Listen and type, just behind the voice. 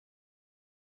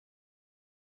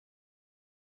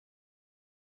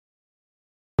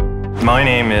My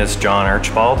name is John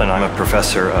Archibald, and I'm a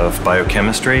professor of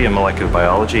biochemistry and molecular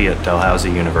biology at Dalhousie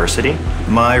University.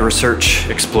 My research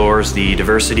explores the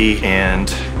diversity and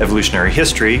evolutionary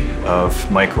history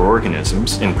of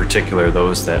microorganisms, in particular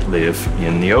those that live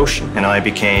in the ocean. And I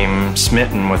became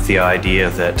smitten with the idea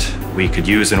that we could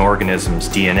use an organism's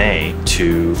DNA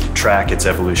to track its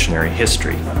evolutionary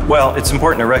history. Well, it's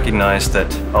important to recognize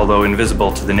that although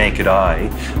invisible to the naked eye,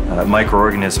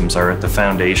 microorganisms are at the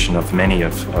foundation of many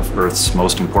of Earth's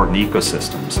most important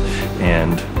ecosystems.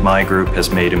 And my group has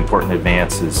made important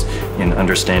advances in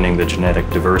understanding the genetic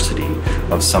diversity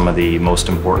of some of the most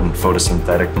important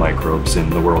photosynthetic microbes in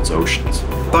the world's oceans.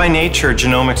 By nature,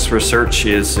 genomics research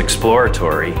is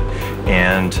exploratory,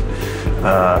 and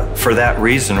for that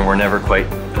reason, we're never quite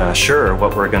sure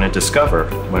what we're going to discover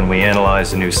when we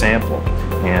analyze a new sample.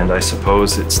 And I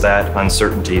suppose it's that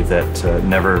uncertainty that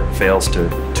never fails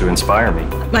to inspire me.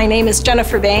 My name is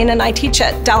Jennifer Bain, and I teach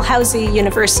at Dalhousie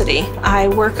University. I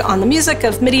work on the music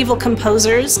of medieval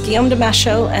composers Guillaume de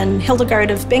Machaut and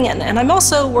Hildegard of Bingen. And I'm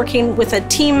also working with a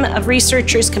team of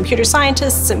researchers, computer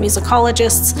scientists and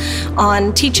musicologists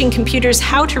on teaching computers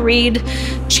how to read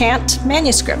chant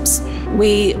manuscripts.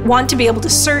 We want to be able to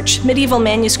search medieval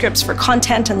manuscripts for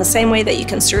content in the same way that you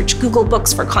can search Google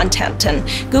Books for content. And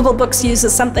Google Books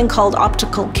uses something called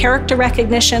optical character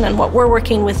recognition, and what we're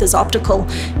working with is optical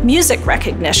music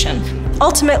recognition.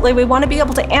 Ultimately, we want to be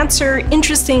able to answer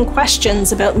interesting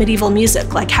questions about medieval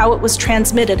music, like how it was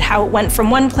transmitted, how it went from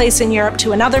one place in Europe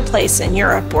to another place in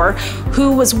Europe, or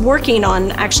who was working on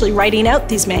actually writing out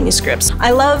these manuscripts. I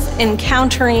love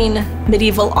encountering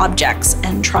medieval objects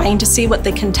and trying to see what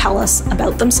they can tell us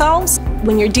about themselves.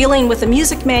 When you're dealing with a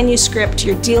music manuscript,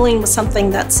 you're dealing with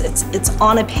something that's it's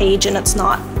on a page and it's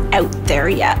not out there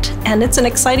yet. And it's an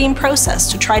exciting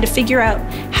process to try to figure out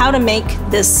how to make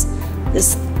this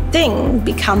thing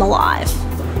become alive.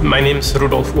 My name is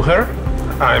Rudolf Uher.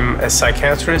 I'm a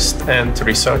psychiatrist and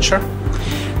researcher,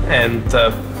 and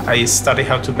I study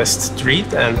how to best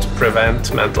treat and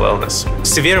prevent mental illness.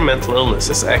 Severe mental illness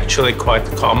is actually quite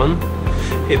common.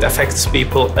 It affects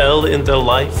people early in their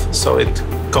life, so it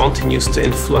continues to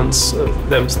influence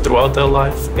them throughout their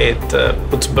life. It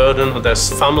puts burden on their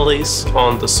families,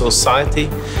 on the society.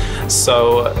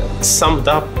 So summed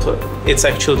up, it's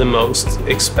actually the most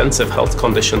expensive health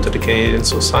condition to the Canadian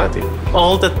society.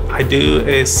 All that I do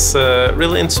is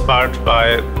really inspired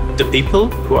by the people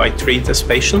who I treat as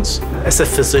patients. As a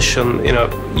physician,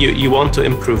 you want to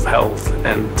improve health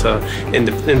and in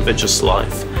the individual's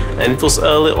life. And it was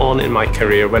early on in my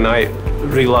career when I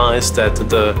realized that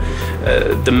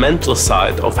the mental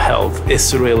side of health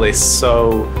is really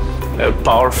so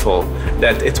powerful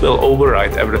that it will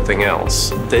override everything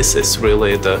else. This is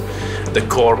really the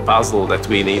core puzzle that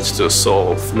we need to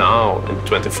solve now in the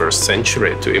 21st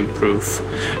century to improve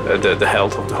the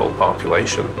health of the whole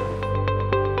population.